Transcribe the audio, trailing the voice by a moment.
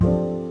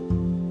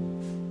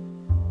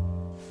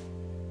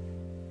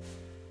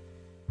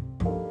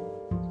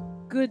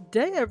good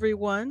day,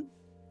 everyone.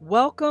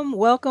 Welcome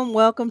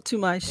to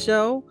my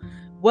show.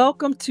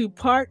 Welcome to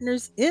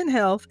Partners in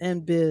Health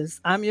and Biz.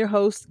 I'm your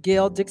host,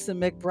 Gail Dixon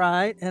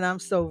McBride, and I'm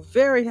so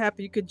very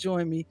happy you could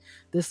join me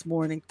this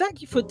morning.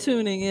 Thank you for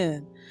tuning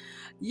in.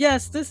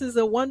 Yes, this is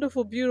a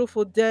wonderful,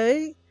 beautiful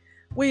day.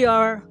 We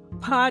are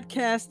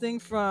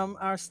podcasting from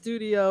our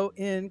studio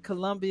in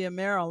Columbia,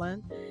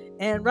 Maryland.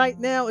 And right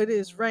now it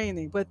is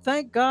raining, but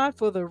thank God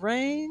for the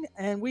rain.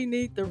 And we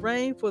need the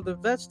rain for the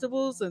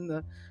vegetables and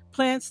the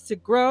plants to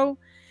grow.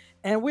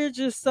 And we're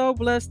just so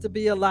blessed to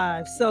be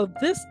alive. So,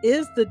 this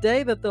is the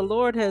day that the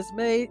Lord has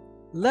made.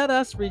 Let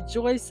us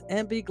rejoice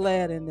and be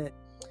glad in it.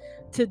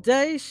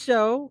 Today's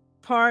show,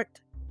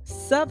 part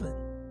 7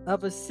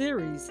 of a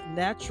series,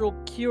 Natural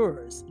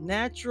Cures.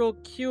 Natural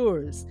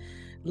Cures.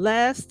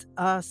 Last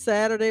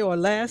Saturday or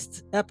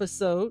last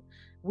episode,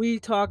 we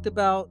talked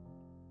about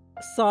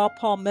saw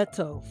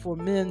palmetto for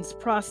men's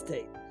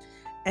prostate.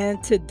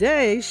 And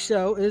today's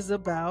show is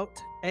about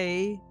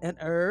an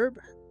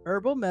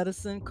herbal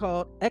medicine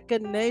called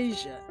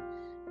echinacea.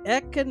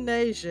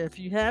 Echinacea, if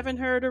you haven't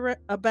heard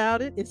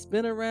about it, it's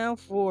been around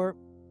for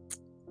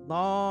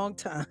long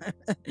time.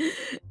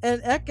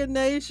 And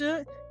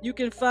echinacea, you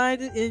can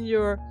find it in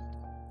your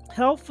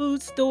health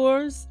food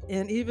stores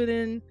and even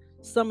in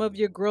some of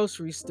your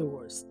grocery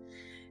stores.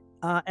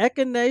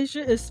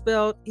 Echinacea is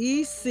spelled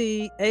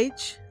Echinacea.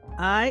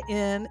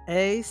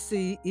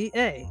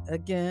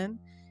 Again,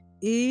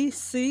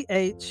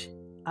 Echinacea.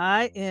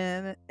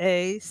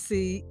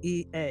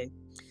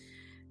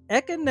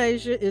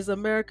 Echinacea is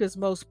America's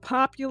most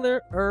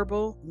popular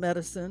herbal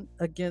medicine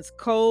against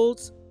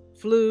colds,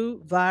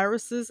 flu,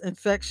 viruses,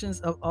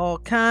 infections of all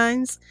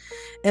kinds.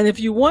 And if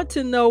you want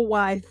to know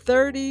why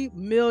 30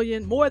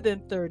 million, more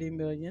than 30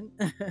 million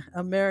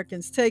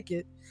Americans take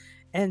it,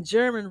 and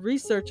German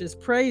researchers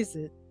praise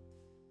it,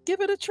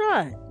 give it a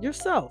try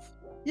yourself.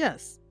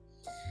 Yes.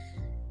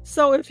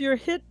 So, if you're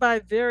hit by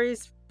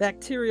various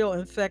bacterial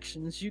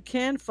infections, you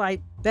can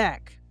fight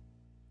back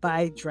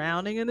by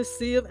drowning in a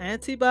sea of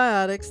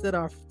antibiotics that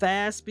are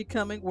fast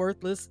becoming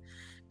worthless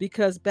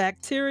because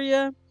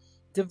bacteria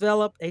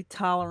develop a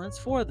tolerance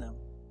for them.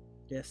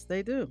 Yes,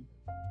 they do.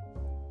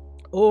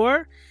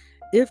 Or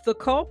if the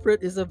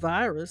culprit is a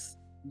virus,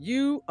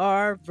 you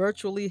are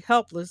virtually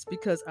helpless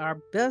because our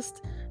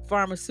best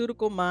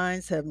pharmaceutical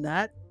minds have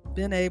not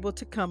been able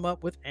to come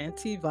up with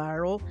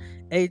antiviral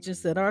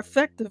agents that are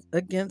effective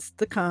against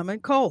the common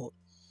cold.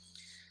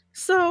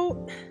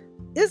 So,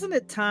 isn't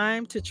it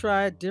time to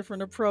try a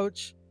different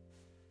approach,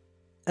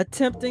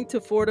 attempting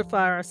to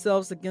fortify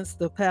ourselves against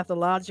the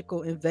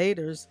pathological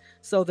invaders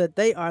so that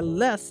they are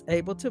less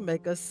able to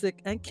make us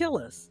sick and kill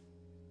us?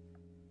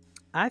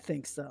 I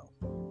think so.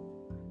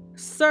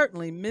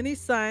 Certainly, many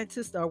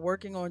scientists are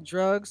working on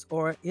drugs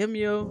or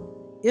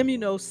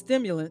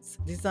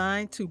immunostimulants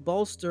designed to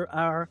bolster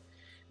our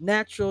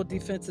natural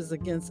defenses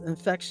against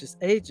infectious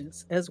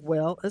agents as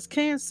well as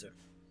cancer.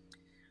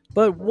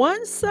 But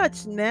one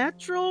such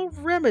natural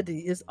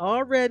remedy is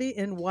already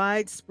in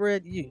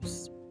widespread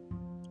use.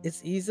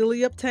 It's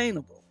easily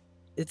obtainable,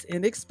 it's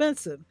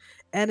inexpensive,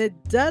 and it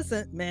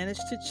doesn't manage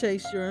to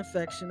chase your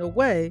infection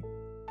away.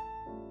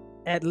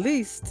 At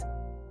least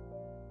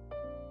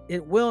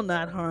it will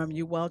not harm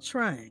you while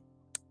trying.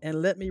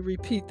 And let me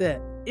repeat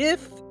that.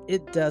 If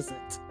it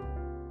doesn't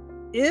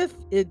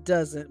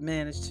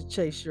manage to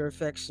chase your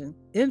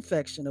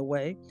infection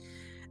away,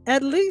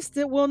 at least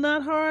it will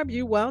not harm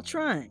you while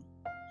trying.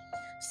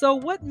 So,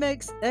 what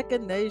makes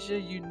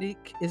echinacea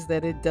unique is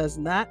that it does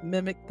not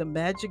mimic the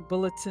magic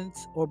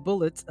bulletins or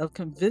bullets of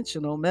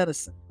conventional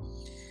medicine.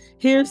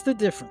 Here's the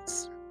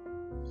difference.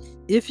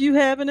 If you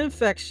have an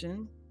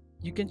infection,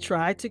 you can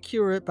try to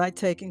cure it by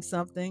taking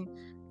something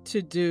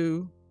to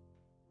do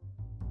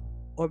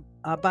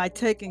by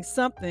taking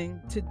something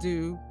to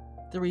do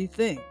three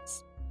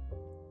things.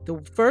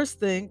 The first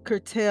thing,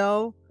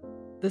 curtail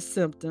the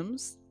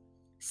symptoms.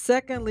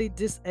 Secondly,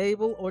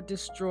 disable or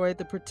destroy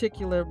the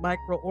particular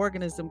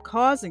microorganism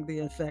causing the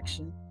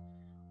infection,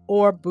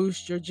 or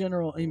boost your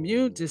general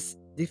immune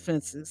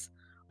defenses,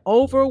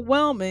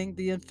 overwhelming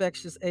the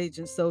infectious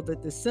agent so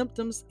that the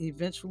symptoms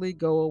eventually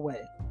go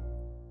away.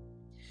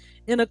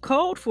 In a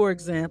cold, for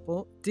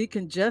example,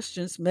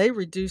 decongestants may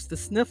reduce the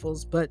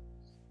sniffles but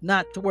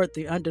not thwart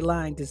the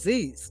underlying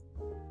disease.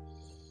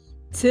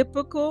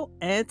 Typical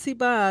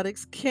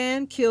antibiotics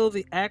can kill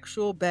the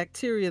actual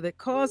bacteria that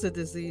cause a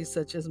disease,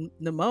 such as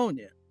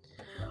pneumonia.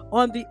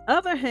 On the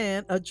other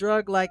hand, a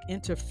drug like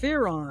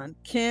interferon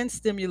can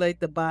stimulate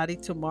the body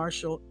to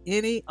marshal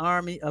any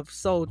army of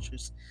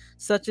soldiers,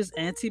 such as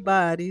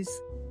antibodies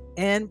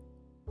and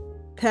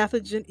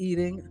pathogen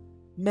eating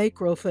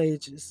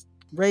macrophages,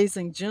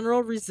 raising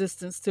general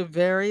resistance to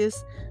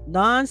various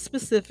non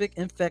specific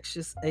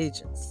infectious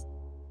agents.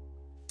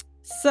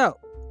 So,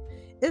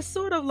 it's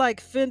sort of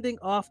like fending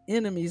off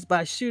enemies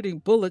by shooting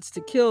bullets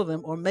to kill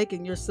them or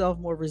making yourself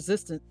more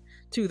resistant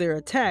to their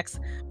attacks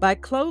by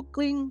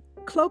cloaking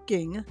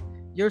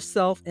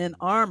yourself in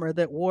armor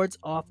that wards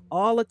off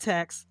all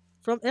attacks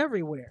from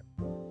everywhere.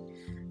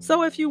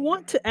 So, if you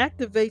want to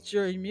activate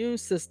your immune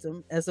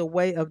system as a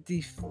way of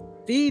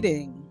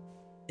defeating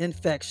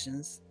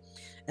infections,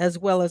 as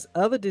well as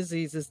other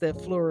diseases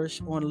that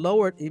flourish on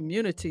lowered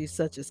immunity,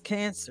 such as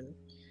cancer,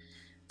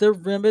 the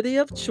remedy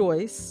of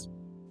choice,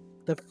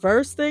 the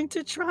first thing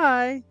to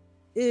try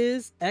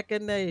is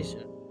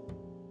echinacea.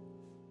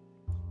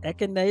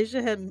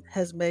 Echinacea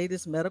has made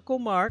its medical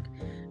mark,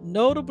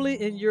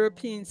 notably in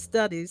European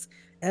studies,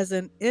 as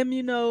an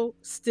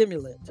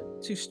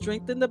immunostimulant to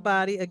strengthen the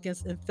body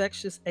against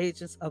infectious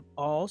agents of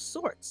all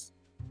sorts,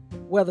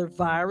 whether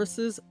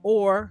viruses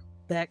or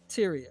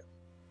bacteria.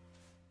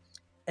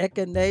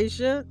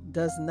 Echinacea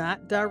does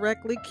not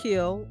directly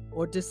kill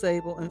or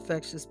disable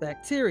infectious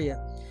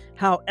bacteria.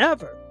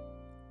 However,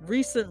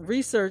 recent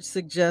research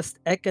suggests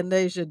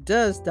echinacea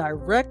does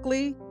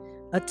directly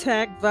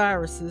attack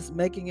viruses,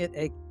 making it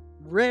a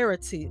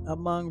rarity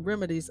among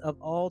remedies of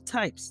all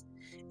types,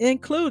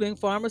 including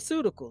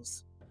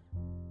pharmaceuticals.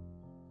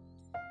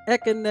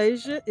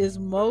 Echinacea is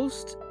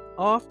most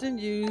often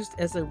used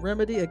as a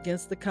remedy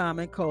against the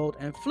common cold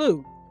and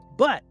flu,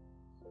 but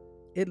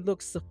it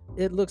looks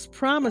it looks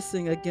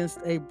promising against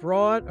a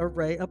broad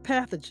array of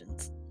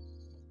pathogens.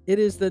 It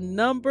is the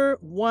number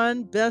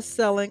one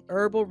best-selling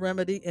herbal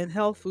remedy in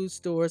health food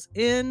stores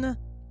in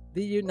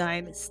the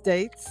United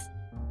States,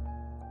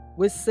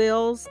 with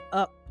sales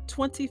up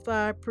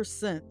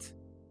 25%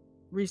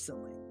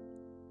 recently.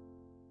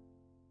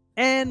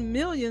 And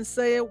millions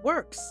say it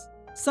works,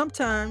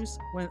 sometimes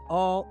when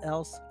all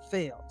else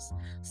fails.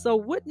 So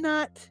wouldn't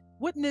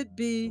it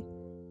be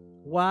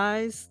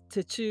wise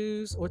to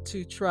choose or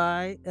to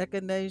try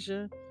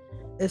echinacea,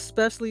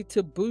 especially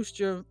to boost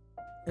your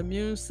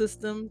immune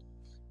system,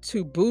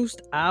 to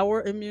boost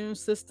our immune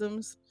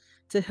systems,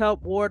 to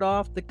help ward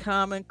off the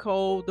common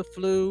cold, the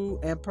flu,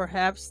 and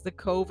perhaps the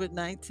COVID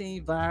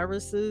 19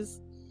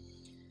 viruses?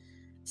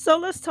 So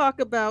let's talk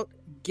about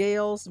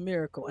Gail's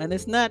miracle. And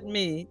it's not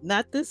me,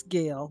 not this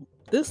Gail.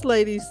 This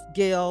lady's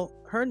Gail,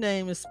 her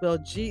name is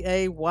spelled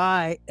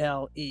Gayle.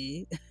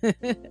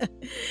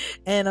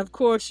 And of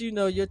course, you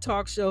know, your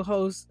talk show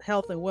host,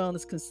 health and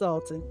wellness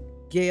consultant,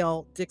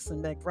 Gail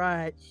Dixon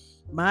McBride.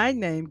 My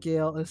name,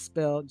 Gail, is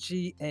spelled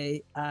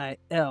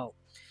Gail,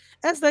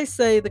 as they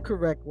say the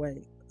correct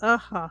way. Ah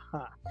ha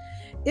ha.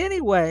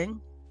 Anyway,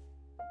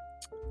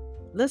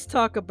 let's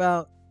talk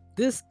about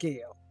this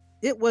Gail.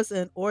 It was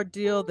an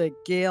ordeal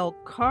that Gail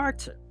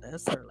Carter,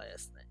 that's her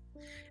last name,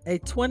 a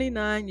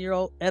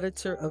 29-year-old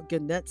editor of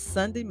Gannett's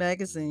Sunday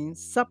magazine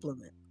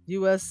supplement,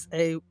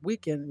 USA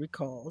Weekend,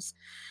 recalls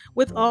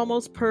with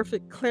almost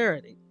perfect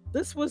clarity.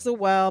 This was a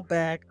while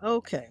back.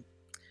 Okay.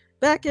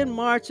 Back in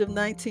March of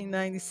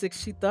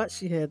 1996, she thought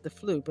she had the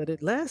flu, but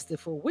it lasted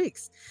for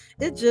weeks.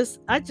 I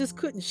just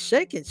couldn't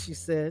shake it, she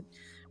said.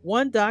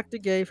 One doctor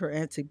gave her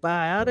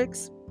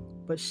antibiotics,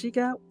 but she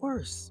got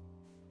worse.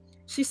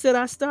 She said,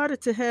 I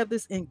started to have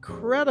this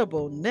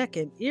incredible neck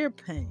and ear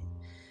pain.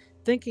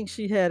 Thinking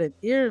she had an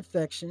ear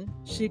infection,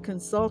 she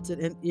consulted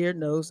an ear,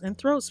 nose, and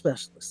throat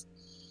specialist.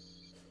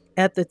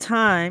 At the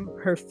time,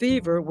 her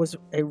fever was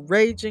a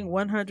raging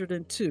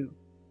 102.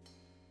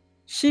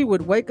 She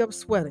would wake up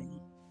sweating.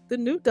 The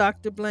new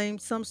doctor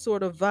blamed some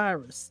sort of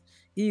virus,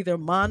 either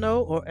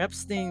mono or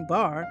Epstein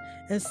Barr,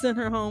 and sent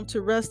her home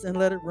to rest and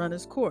let it run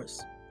its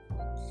course.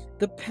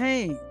 The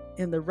pain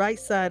in the right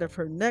side of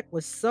her neck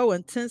was so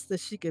intense that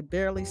she could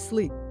barely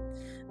sleep.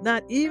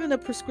 Not even a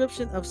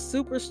prescription of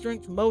super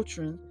strength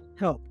Motrin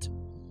helped.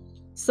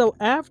 So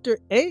after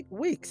 8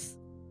 weeks,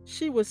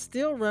 she was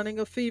still running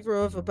a fever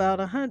of about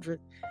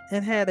 100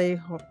 and had a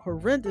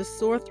horrendous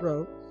sore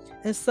throat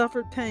and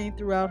suffered pain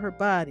throughout her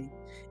body.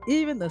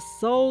 Even the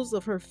soles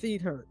of her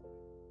feet hurt.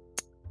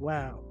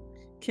 Wow.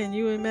 Can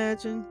you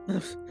imagine?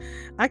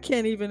 I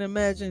can't even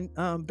imagine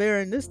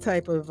bearing this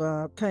type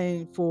of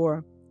pain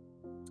for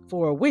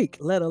a week,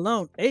 let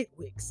alone 8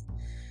 weeks.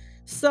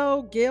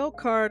 So Gail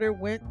Carter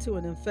went to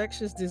an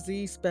infectious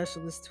disease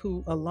specialist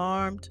who,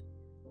 alarmed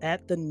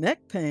at the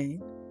neck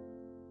pain,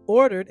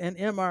 ordered an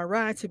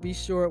MRI to be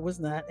sure it was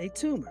not a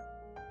tumor.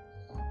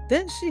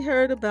 Then she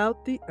heard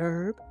about the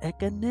herb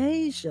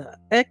echinacea.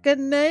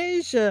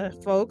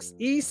 Echinacea, folks,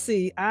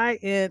 Ecinacea,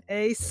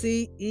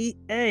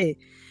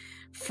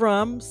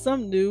 from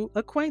some new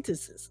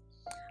acquaintances.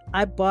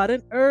 I bought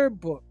an herb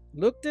book,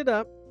 looked it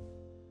up,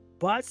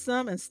 bought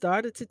some, and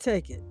started to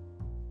take it.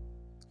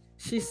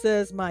 She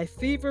says, my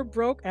fever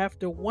broke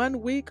after 1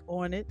 week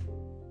on it,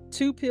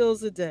 2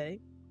 pills a day,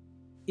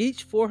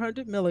 each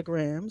 400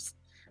 milligrams,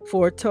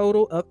 for a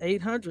total of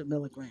 800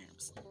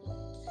 milligrams.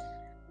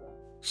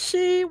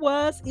 She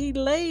was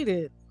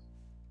elated.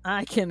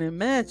 I can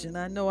imagine.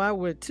 I know I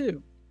would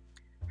too.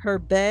 Her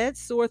bad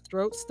sore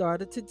throat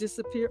started to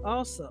disappear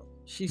also.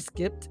 She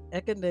skipped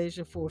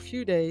echinacea for a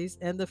few days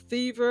and the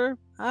fever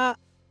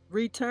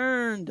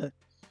returned.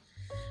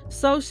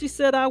 So she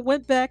said, I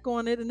went back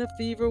on it and the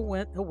fever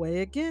went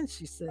away again.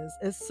 She says,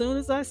 as soon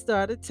as I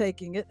started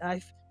taking it,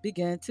 I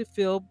began to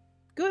feel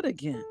good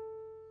again.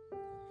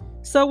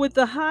 So, with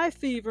the high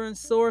fever and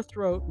sore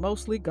throat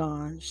mostly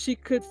gone, she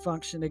could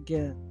function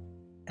again.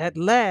 At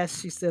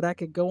last, she said, I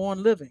could go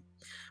on living.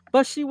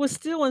 but she was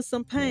still in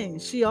some pain.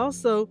 She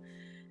also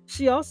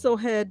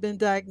had been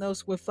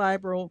diagnosed with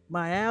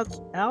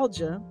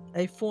fibromyalgia,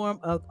 a form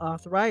of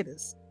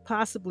arthritis,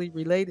 possibly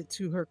related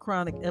to her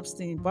chronic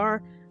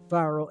Epstein-Barr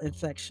viral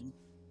infection.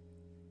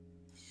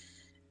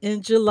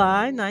 In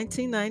July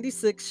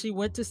 1996, she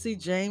went to see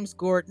James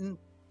Gordon,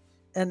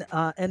 an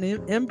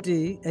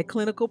MD, a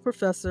clinical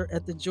professor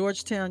at the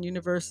Georgetown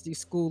University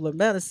School of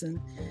Medicine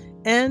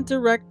and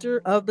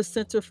director of the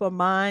Center for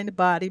Mind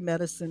Body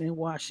Medicine in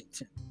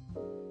Washington.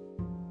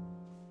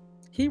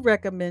 He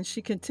recommends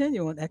she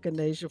continue on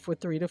echinacea for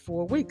 3 to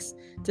 4 weeks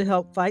to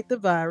help fight the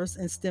virus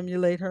and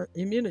stimulate her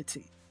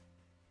immunity.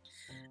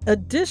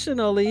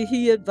 Additionally,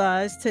 he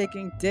advised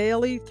taking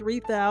daily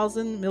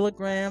 3,000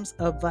 milligrams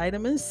of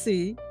vitamin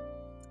C,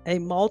 a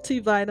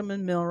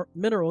multivitamin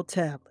mineral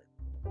tablet,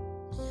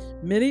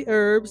 many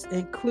herbs,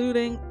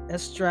 including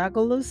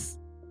astragalus,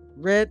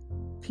 red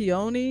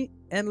peony,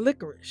 and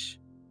licorice.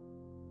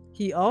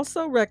 He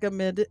also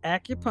recommended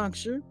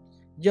acupuncture,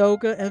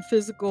 yoga, and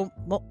physical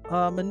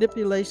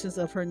manipulations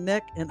of her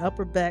neck and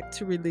upper back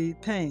to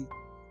relieve pain.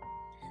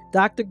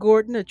 Dr.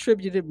 Gordon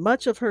attributed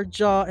much of her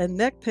jaw and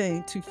neck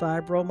pain to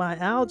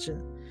fibromyalgia,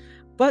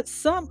 but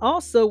some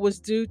also was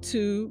due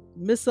to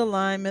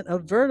misalignment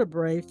of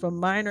vertebrae from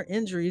minor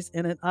injuries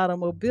in an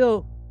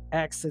automobile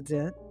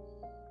accident.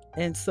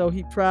 And so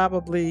he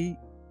probably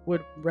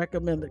would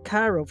recommend a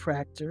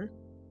chiropractor.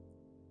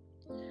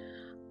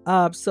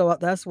 So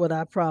that's what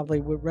I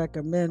probably would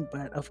recommend.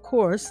 But of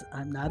course,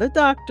 I'm not a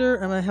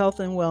doctor, I'm a health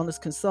and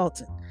wellness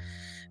consultant.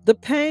 The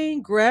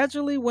pain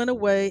gradually went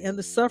away and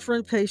the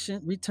suffering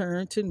patient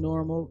returned to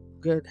normal,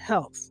 good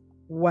health.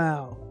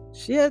 Wow.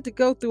 She had to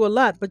go through a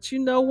lot, but you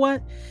know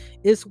what?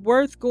 It's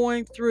worth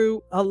going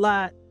through a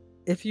lot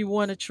if you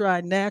want to try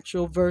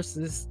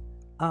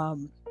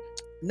um,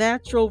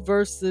 natural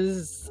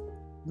versus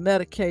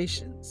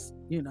medications,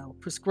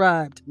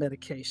 prescribed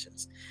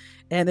medications.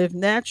 And if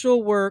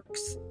natural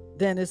works,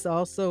 then it's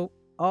also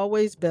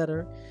always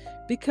better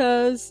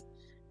because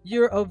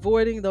you're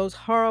avoiding those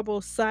horrible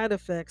side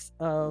effects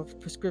of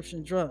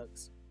prescription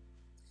drugs.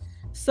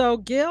 So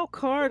Gail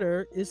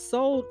Carter is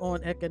sold on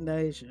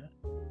echinacea.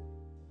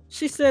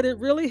 She said it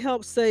really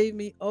helped save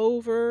me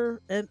over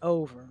and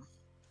over.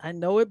 I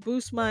know it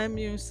boosts my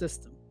immune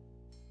system.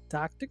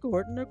 Dr.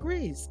 Gordon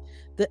agrees.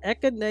 The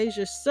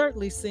echinacea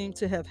certainly seemed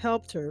to have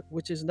helped her,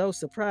 which is no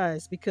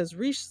surprise because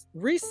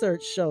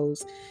research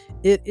shows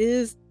it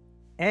is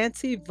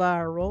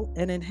antiviral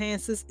and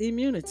enhances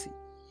immunity.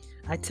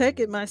 I take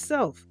it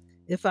myself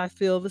if I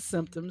feel the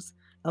symptoms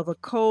of a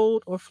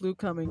cold or flu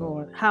coming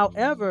on.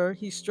 However,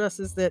 he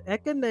stresses that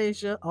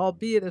echinacea,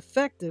 albeit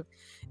effective,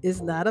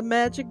 is not a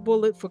magic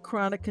bullet for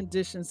chronic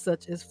conditions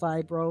such as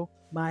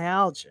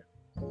fibromyalgia.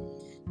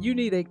 You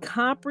need a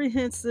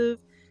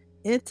comprehensive,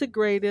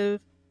 integrative,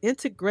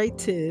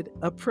 integrated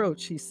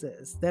approach, he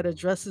says, that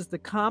addresses the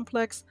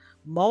complex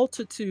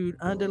multitude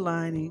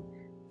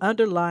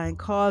underlying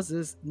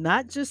causes,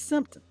 not just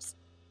symptoms.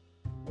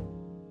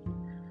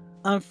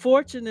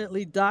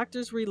 Unfortunately,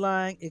 doctors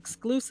relying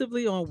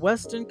exclusively on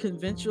Western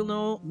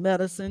conventional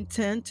medicine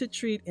tend to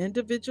treat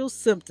individual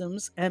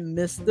symptoms and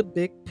miss the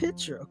big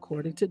picture,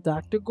 according to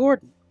Dr.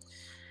 Gordon.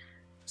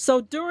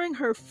 So during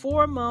her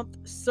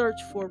 4-month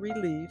search for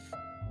relief,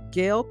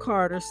 Gail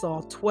Carter saw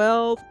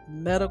 12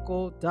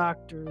 medical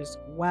doctors.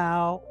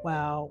 Wow,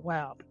 wow,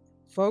 wow.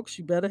 Folks,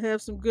 you better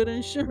have some good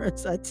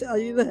insurance, I tell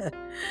you that.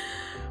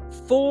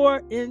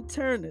 4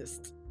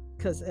 internists,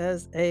 because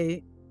as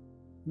a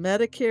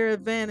Medicare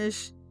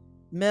Advantage,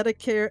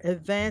 Medicare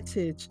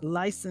Advantage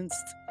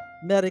licensed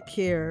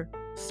Medicare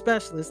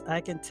specialist,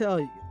 I can tell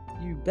you,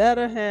 you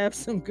better have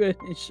some good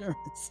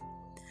insurance.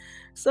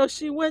 So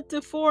she went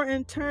to 4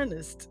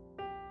 internists,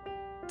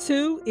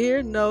 2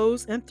 ear,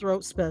 nose, and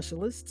throat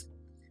specialists,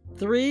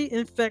 3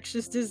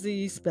 infectious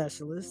disease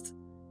specialists,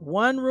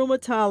 1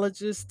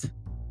 rheumatologist,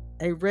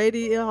 a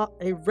radiologist,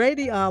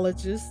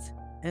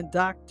 and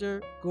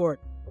Dr.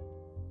 Gordon.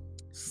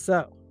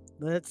 So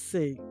let's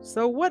see.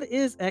 So, what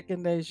is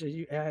echinacea,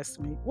 you ask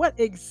me? What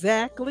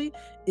exactly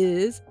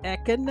is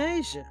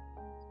echinacea?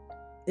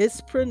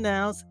 It's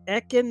pronounced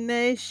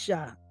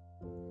echinacea.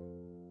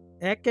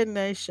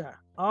 Echinacea,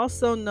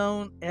 also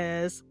known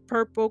as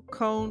purple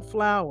cone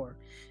flower.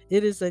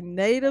 It is a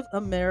Native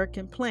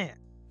American plant.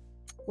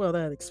 Well,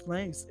 that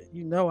explains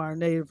it. Our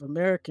Native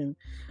American,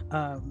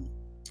 um,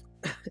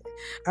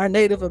 our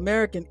Native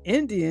American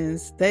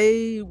Indians,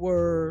 they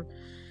were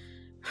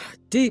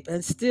deep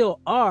and still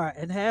are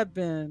and have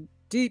been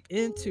deep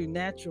into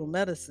natural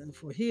medicine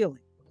for healing.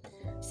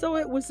 So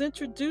it was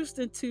introduced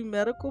into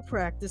medical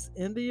practice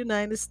in the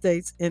United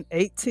States in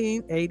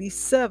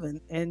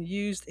 1887 and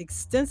used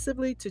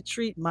extensively to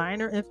treat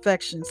minor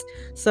infections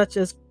such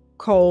as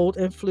cold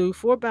and flu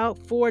for about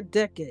 4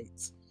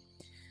 decades.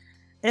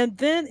 And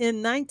then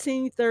in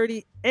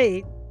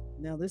 1938,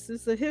 now this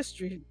is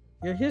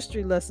your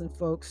history lesson,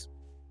 folks.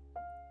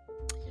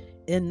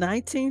 In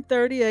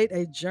 1938,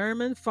 a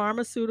German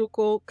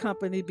pharmaceutical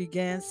company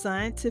began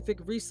scientific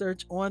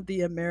research on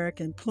the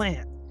American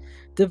plant.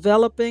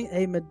 developing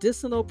a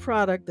medicinal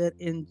product that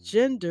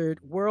engendered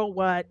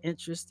worldwide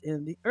interest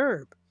in the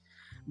herb.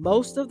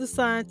 Most of the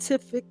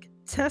scientific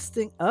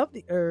testing of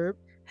the herb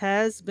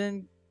has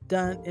been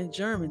done in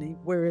Germany,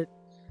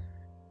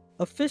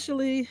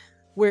 officially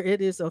where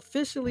it is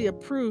officially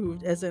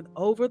approved as an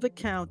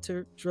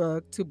over-the-counter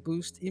drug to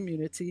boost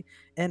immunity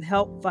and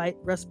help fight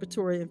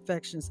respiratory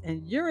infections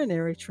and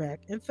urinary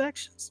tract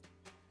infections.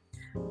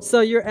 So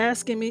you're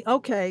asking me,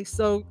 okay,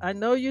 so I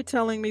know you're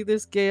telling me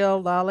this,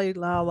 Gail, lolly,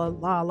 lala,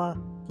 lala,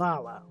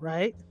 lala,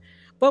 right?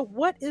 But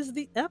what is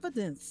the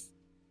evidence?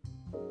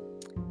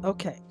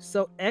 Okay,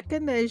 so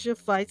echinacea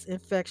fights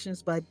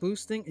infections by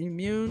boosting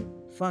immune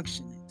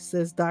functioning,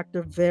 says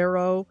Dr.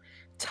 Vero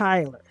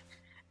Tyler,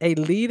 a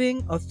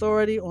leading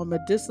authority on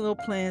medicinal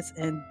plants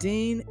and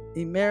Dean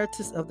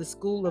Emeritus of the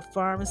School of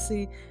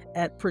Pharmacy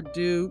at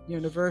Purdue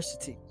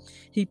University.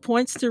 He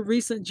points to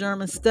recent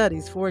German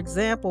studies. For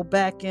example,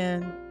 back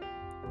in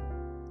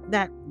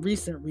not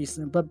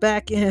recent, but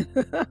back in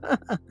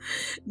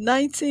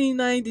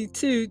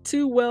 1992,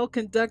 two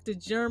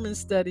well-conducted German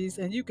studies,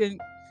 and you can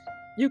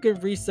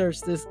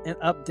research this and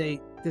update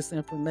this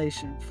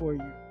information for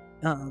you.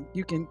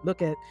 You can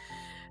look at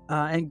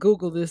and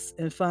Google this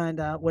and find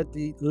out what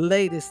the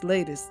latest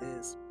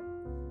is.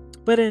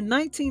 But in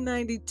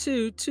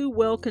 1992, two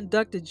well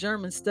conducted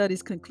German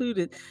studies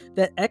concluded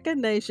that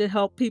echinacea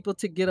helped people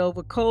to get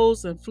over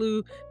colds and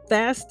flu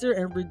faster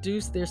and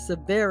reduce their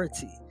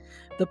severity.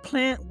 The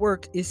plant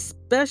worked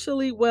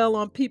especially well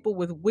on people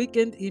with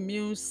weakened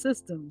immune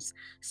systems.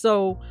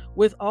 So,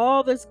 with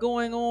all that's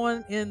going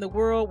on in the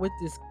world with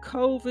this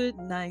COVID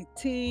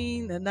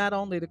 19, and not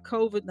only the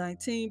COVID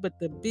 19, but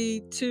the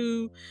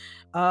B2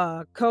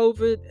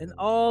 COVID and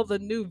all the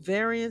new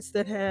variants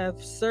that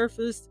have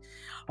surfaced.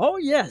 Oh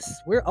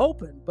yes, we're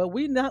open, but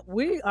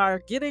we are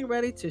getting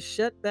ready to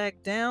shut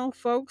back down,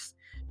 folks.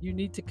 You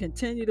need to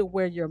continue to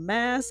wear your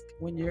mask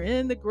when you're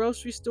in the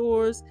grocery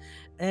stores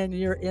and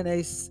you're in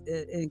a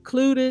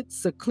included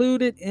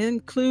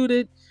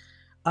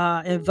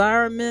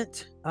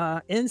environment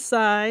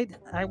inside.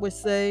 I would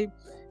say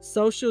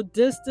social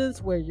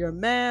distance, wear your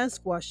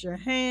mask, wash your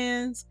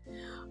hands,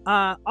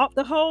 off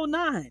the whole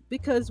nine,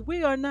 because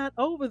we are not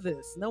over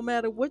this. No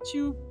matter what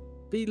you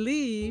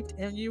believed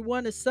and you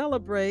want to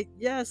celebrate,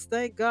 yes,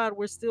 thank God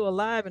we're still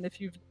alive. And if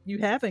you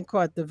haven't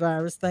caught the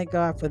virus, thank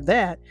God for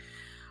that.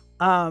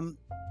 Um,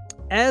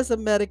 as a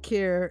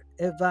Medicare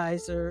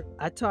advisor,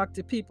 I talk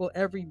to people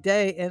every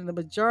day, and the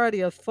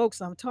majority of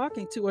folks I'm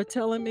talking to are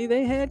telling me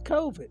they had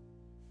COVID.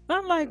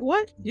 I'm like,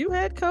 what? You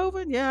had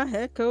COVID? Yeah, I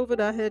had COVID.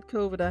 I had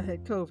COVID. I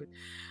had COVID.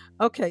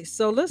 Okay,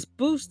 so let's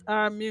boost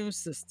our immune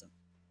system,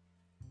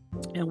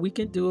 and we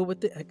can do it with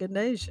the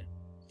echinacea.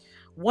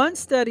 One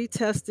study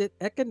tested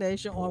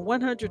echinacea on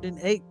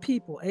 108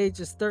 people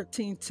ages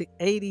 13 to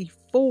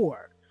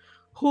 84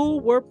 who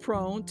were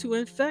prone to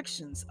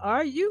infections.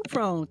 Are you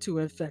prone to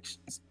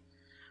infections?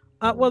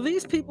 Well,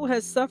 these people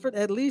had suffered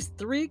at least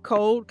 3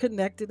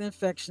 cold-connected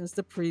infections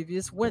the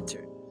previous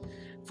winter.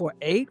 For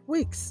 8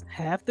 weeks,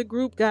 half the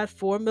group got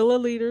 4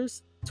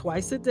 milliliters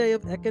twice a day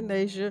of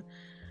echinacea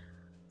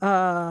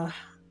uh,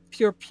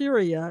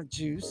 purpurea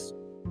juice,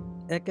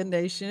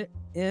 echinacea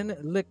in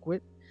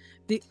liquid.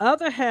 The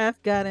other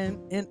half got an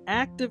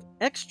inactive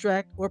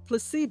extract or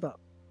placebo.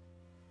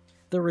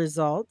 The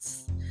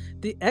results: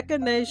 the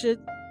echinacea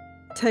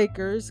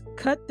takers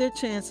cut their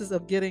chances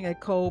of getting a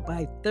cold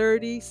by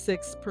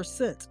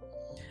 36%.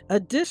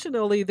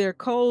 Additionally, their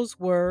colds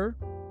were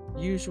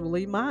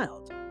usually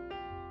mild.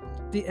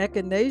 The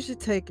echinacea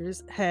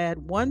takers had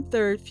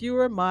 1/3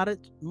 fewer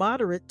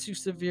moderate to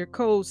severe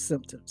cold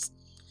symptoms.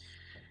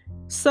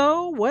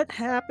 So, what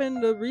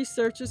happened? The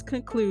researchers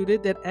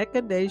concluded that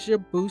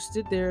echinacea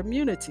boosted their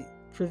immunity,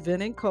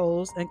 preventing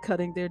colds and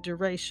cutting their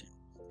duration.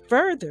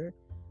 Further,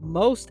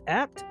 most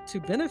apt to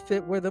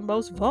benefit were the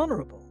most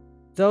vulnerable,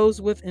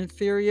 those with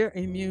inferior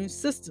immune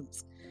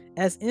systems,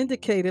 as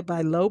indicated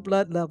by low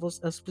blood levels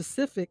of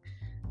specific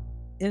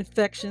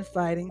infection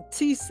fighting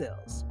T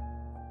cells.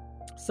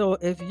 So,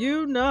 if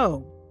you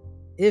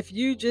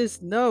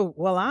just know,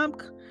 well,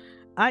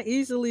 I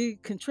easily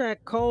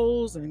contract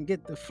colds and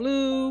get the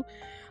flu,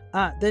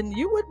 then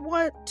you would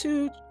want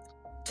to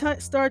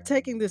start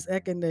taking this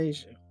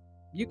echinacea.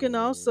 You can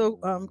also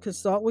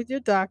consult with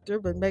your doctor,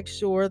 but make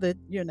sure that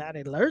you're not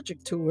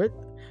allergic to it.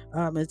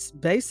 It's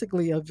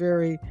basically a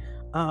very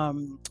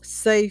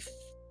safe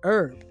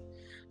herb.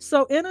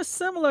 So, in a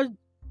similar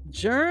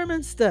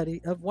German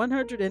study of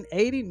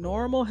 180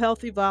 normal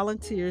healthy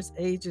volunteers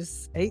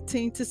ages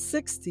 18 to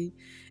 60,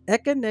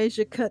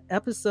 echinacea cut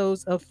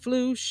episodes of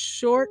flu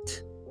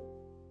short.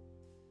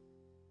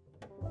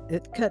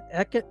 It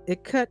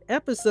cut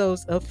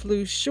episodes of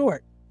flu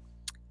short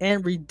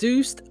and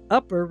reduced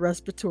upper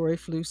respiratory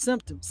flu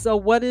symptoms. So,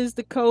 what is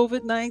the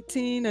COVID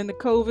 19 and the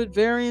COVID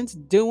variants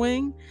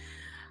doing?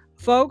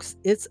 Folks,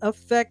 it's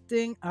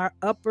affecting our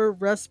upper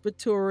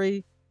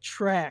respiratory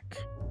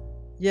tract.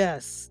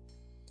 Yes.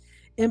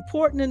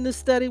 Important in the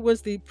study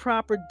was the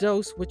proper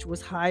dose, which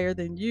was higher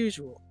than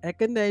usual.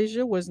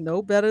 Echinacea was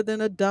no better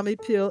than a dummy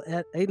pill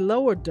at a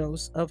lower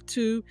dose of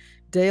 2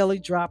 daily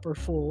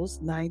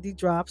dropperfuls, 90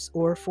 drops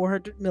or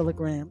 400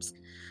 milligrams.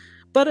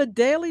 But a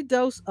daily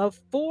dose of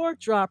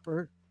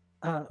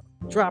uh,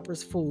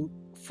 droppers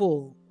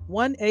full,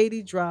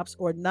 180 drops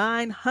or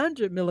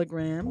 900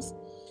 milligrams,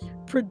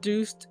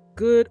 produced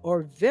good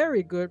or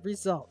very good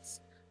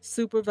results.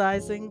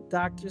 Supervising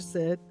doctors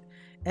said,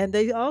 and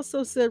they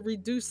also said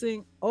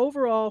reducing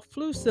overall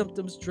flu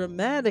symptoms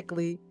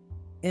dramatically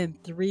in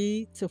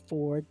 3 to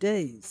 4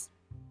 days.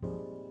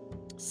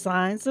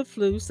 Signs of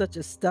flu, such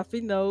as stuffy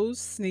nose,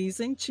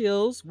 sneezing,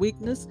 chills,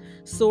 weakness,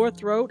 sore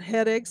throat,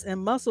 headaches, and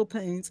muscle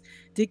pains,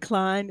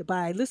 declined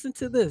by, listen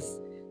to this,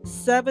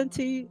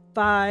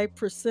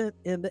 75%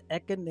 in the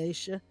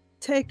echinacea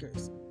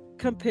takers,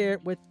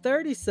 compared with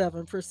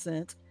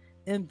 37%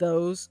 in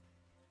those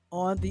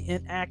on the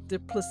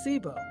inactive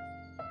placebo.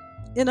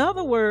 In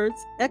other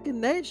words,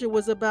 echinacea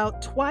was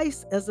about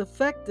twice as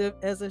effective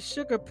as a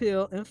sugar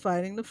pill in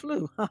fighting the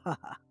flu.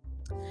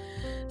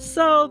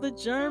 So the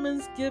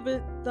Germans give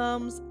it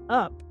thumbs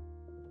up.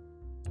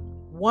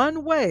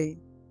 One way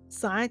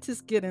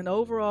scientists get an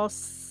overall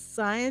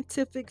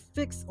scientific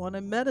fix on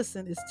a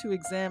medicine is to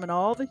examine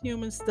all the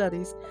human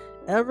studies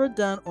ever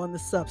done on the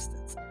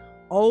substance.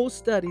 Old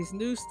studies,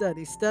 new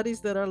studies, studies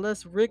that are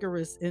less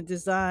rigorous in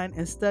design,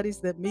 and studies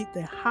that meet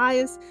the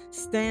highest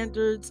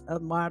standards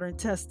of modern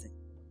testing.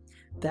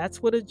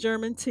 That's what a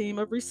German team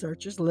of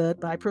researchers led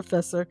by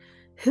Professor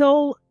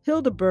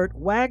Hildebert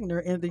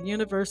Wagner in the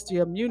University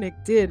of Munich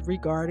did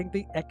regarding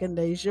the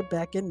echinacea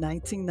back in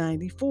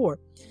 1994.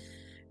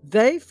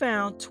 They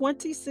found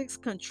 26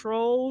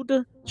 controlled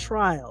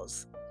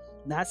trials.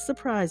 Not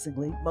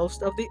surprisingly,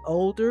 most of the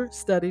older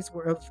studies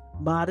were of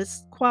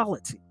modest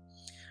quality.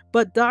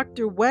 But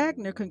Dr.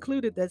 Wagner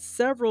concluded that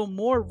several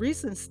more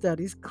recent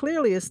studies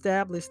clearly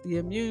established the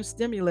immune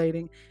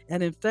stimulating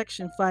and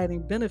infection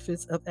fighting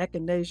benefits of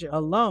echinacea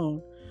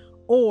alone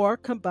or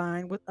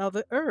combined with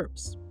other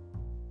herbs.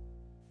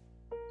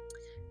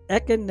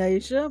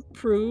 Echinacea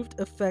proved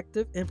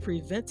effective in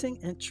preventing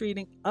and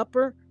treating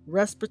upper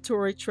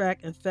respiratory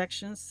tract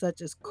infections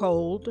such as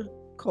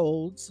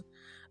colds,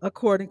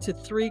 according to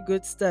 3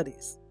 good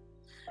studies.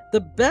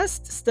 The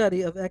best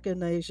study of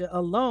echinacea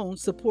alone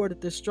supported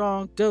the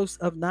strong dose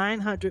of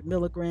 900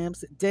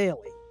 milligrams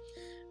daily.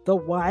 The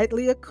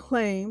widely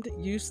acclaimed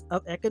use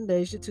of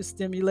echinacea to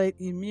stimulate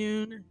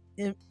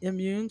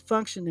immune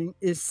functioning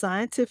is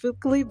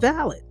scientifically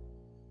valid.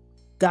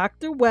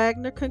 Dr.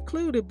 Wagner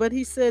concluded, but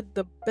he said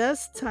the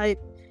best type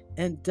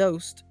and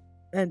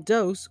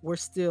dose were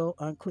still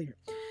unclear.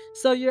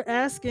 So you're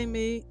asking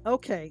me,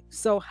 okay,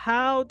 so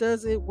how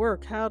does it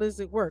work? How does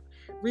it work?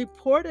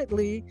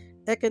 Reportedly,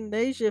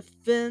 echinacea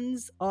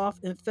fends off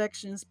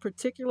infections,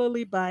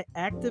 particularly by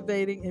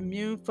activating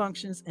immune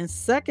functions and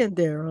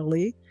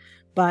secondarily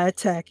by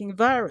attacking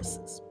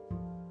viruses.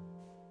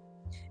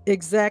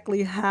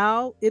 Exactly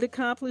how it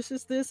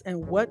accomplishes this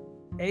and what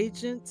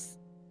agents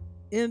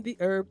in the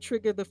herb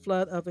trigger the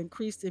flood of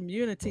increased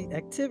immunity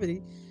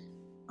activity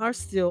are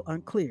still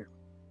unclear.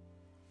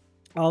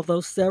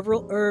 Although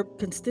several herb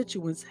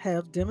constituents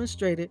have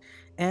demonstrated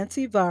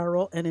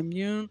antiviral and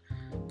immune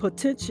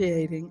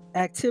potentiating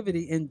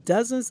activity in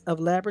dozens of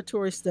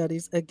laboratory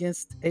studies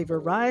against a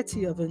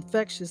variety of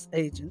infectious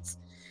agents,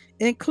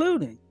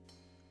 including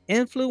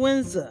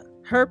influenza,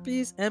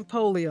 herpes, and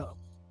polio.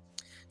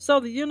 So,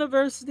 the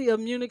University of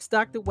Munich's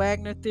Dr.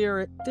 Wagner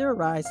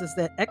theorizes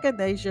that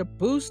echinacea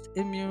boosts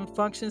immune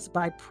functions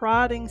by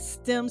prodding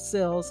stem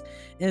cells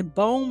in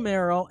bone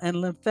marrow and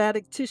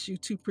lymphatic tissue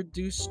to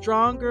produce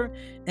stronger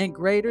and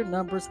greater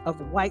numbers of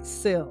white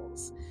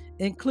cells,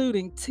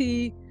 including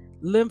T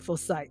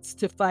lymphocytes,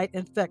 to fight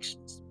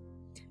infections.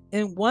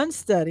 In one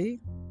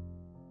study,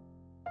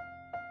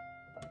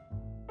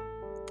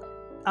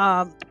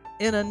 um,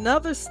 in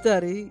another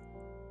study,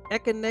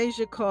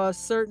 echinacea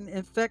caused certain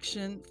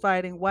infection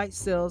fighting white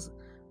cells,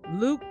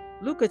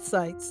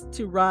 leukocytes,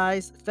 to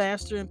rise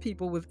faster in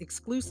people with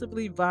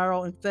exclusively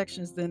viral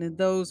infections than in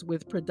those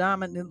with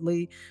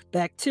predominantly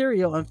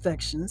bacterial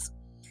infections,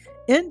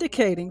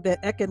 indicating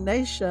that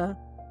echinacea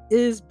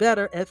is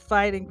better at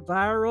fighting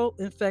viral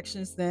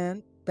infections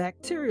than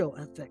bacterial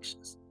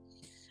infections.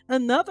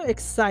 Another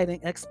exciting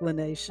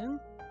explanation: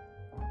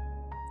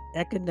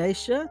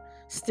 echinacea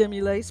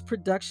stimulates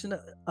production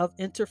of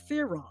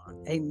interferon,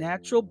 a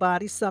natural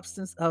body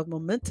substance of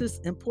momentous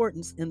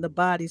importance in the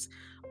body's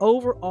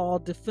overall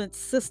defense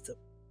system.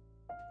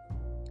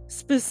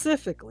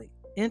 Specifically,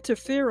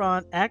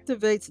 interferon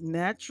activates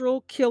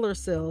natural killer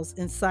cells,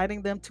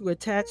 inciting them to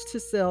attach to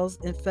cells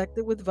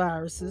infected with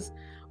viruses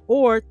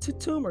or to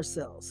tumor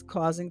cells,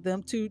 causing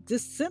them to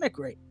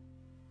disintegrate.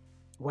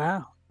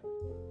 Wow.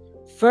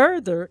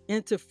 Further,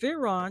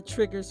 interferon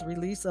triggers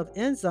release of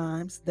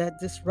enzymes that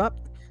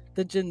disrupt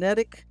the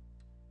genetic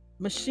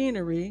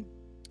machinery,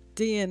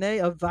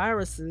 DNA of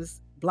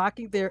viruses,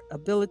 blocking their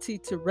ability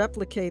to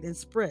replicate and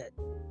spread.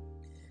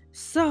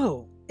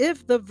 So,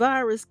 if the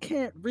virus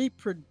can't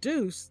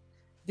reproduce,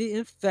 the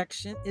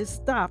infection is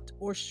stopped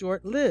or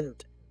short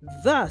lived.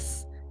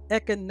 Thus,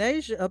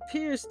 echinacea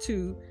appears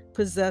to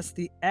possess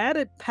the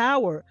added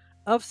power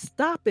of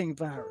stopping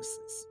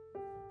viruses.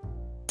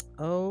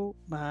 Oh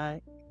my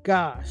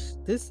gosh,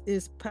 this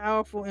is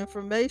powerful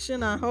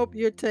information. I hope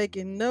you're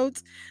taking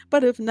notes.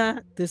 But if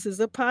not, this is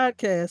a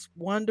podcast.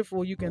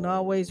 Wonderful. You can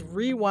always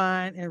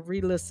rewind and re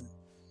listen.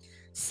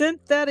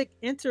 Synthetic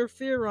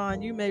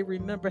interferon, you may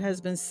remember, has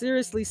been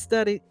seriously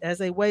studied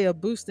as a way of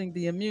boosting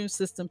the immune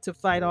system to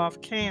fight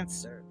off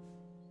cancer.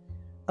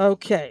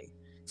 Okay,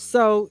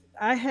 so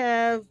I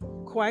have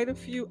quite a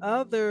few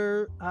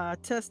other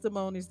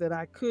testimonies that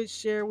I could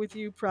share with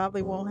you.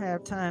 Probably won't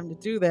have time to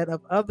do that,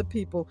 of other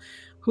people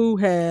who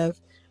have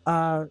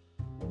uh,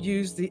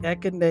 used the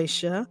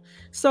echinacea.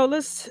 So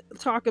let's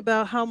talk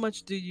about how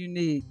much do you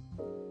need.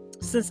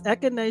 Since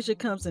echinacea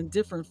comes in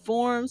different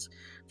forms,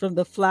 from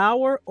the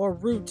flower or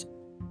root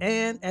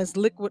and as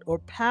liquid or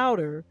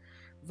powder,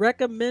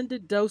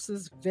 recommended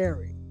doses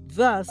vary.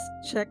 Thus,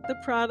 check the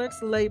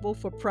product's label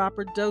for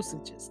proper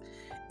dosages.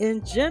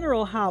 In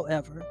general,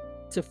 however,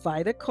 to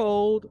fight a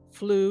cold,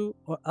 flu,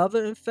 or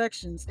other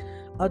infections,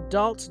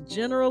 adults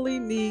generally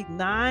need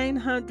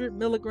 900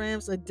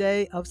 milligrams a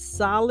day of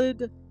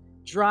solid,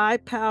 dry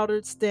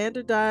powdered,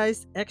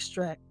 standardized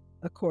extract,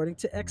 according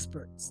to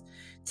experts.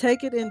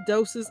 Take it in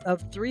doses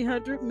of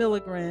 300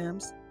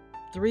 milligrams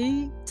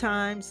 3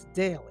 times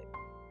daily.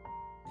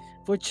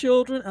 For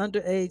children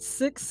under age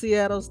 6,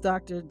 Seattle's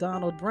Dr.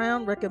 Donald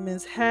Brown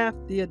recommends half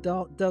the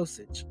adult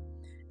dosage.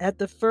 At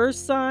the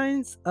first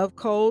signs of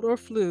cold or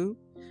flu,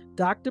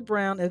 Dr.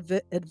 Brown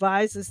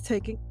advises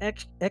taking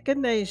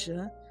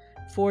echinacea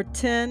for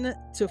 10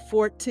 to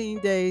 14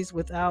 days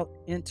without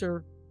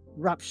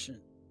interruption.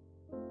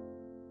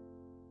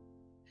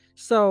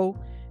 So,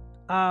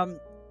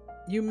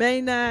 you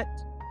may not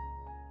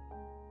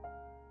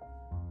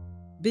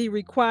be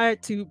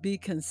required to be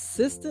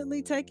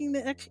consistently taking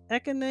the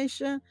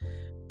echinacea,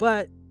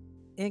 but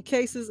in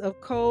cases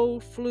of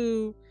cold,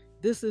 flu,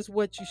 this is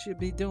what you should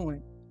be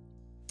doing,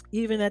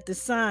 even at the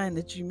sign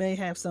that you may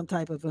have some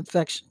type of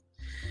infection.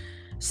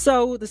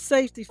 So, the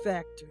safety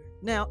factor.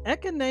 Now,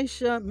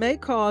 echinacea may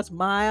cause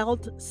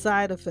mild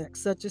side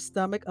effects such as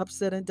stomach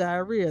upset and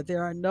diarrhea.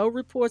 There are no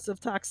reports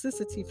of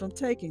toxicity from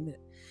taking it.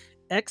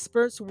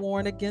 Experts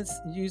warn against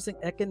using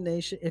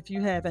echinacea if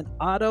you have an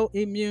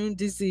autoimmune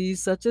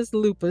disease such as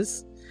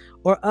lupus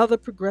or other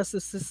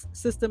progressive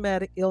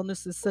systematic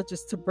illnesses such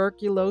as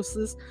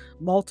tuberculosis,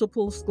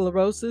 multiple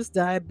sclerosis,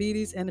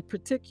 diabetes, and in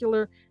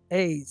particular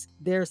AIDS.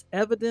 There's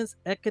evidence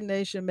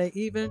echinacea may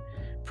even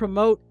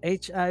promote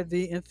HIV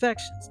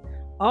infections.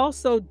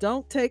 Also,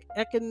 don't take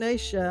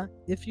echinacea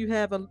if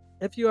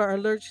you are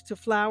allergic to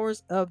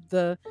flowers of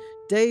the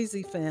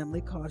daisy family,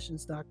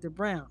 cautions Dr.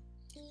 Brown.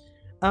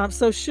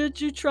 So,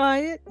 should you try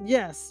it?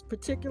 Yes,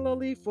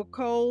 particularly for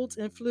colds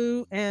and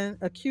flu and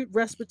acute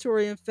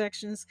respiratory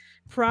infections,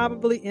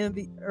 probably in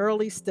the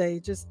early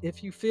stages.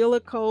 If you feel a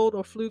cold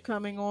or flu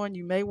coming on,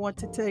 you may want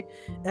to take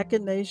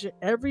echinacea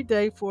every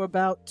day for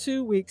about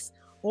 2 weeks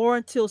or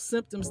until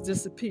symptoms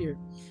disappear.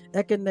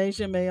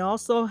 Echinacea may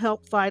also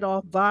help fight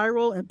off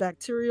viral and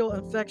bacterial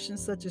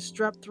infections such as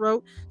strep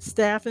throat,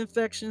 staph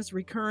infections,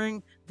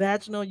 recurring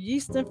vaginal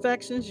yeast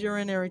infections,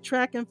 urinary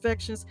tract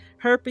infections,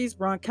 herpes,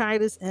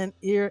 bronchitis, and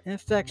ear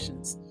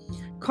infections.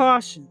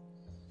 Caution.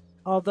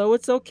 Although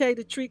it's okay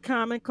to treat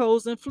common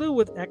colds and flu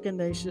with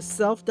echinacea,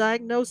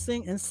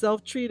 self-diagnosing and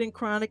self-treating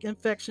chronic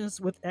infections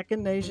with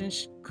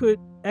echinacea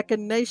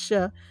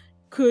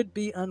could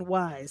be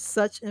unwise.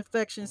 Such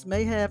infections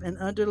may have an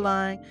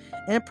underlying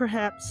and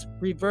perhaps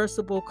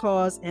reversible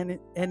cause and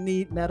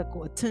need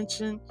medical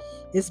attention.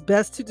 It's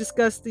best to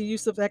discuss the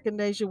use of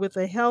echinacea with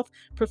a health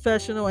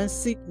professional and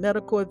seek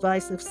medical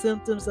advice if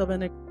symptoms of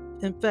an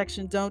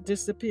infection don't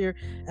disappear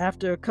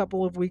after a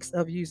couple of weeks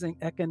of using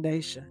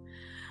echinacea.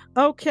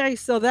 Okay,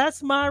 so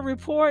that's my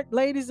report,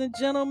 ladies and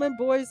gentlemen,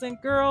 boys and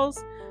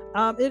girls.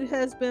 It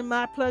has been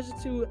my pleasure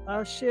to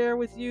share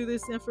with you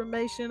this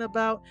information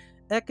about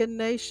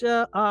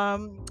echinacea.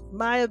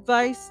 My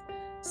advice: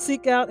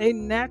 seek out a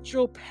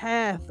natural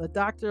path, a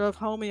doctor of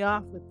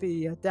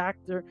homeopathy, a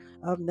doctor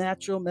of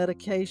natural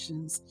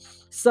medications.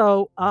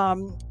 So,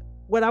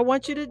 what I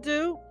want you to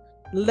do,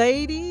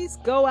 ladies,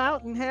 go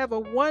out and have a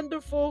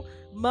wonderful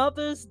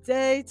Mother's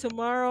Day.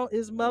 Tomorrow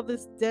is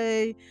Mother's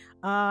Day.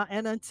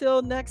 And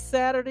until next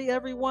Saturday,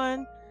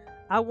 everyone,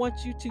 I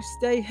want you to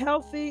stay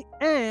healthy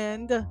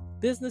and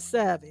business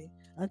savvy.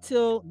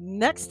 Until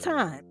next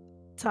time,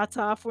 ta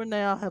ta for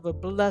now. Have a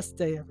blessed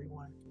day, everyone.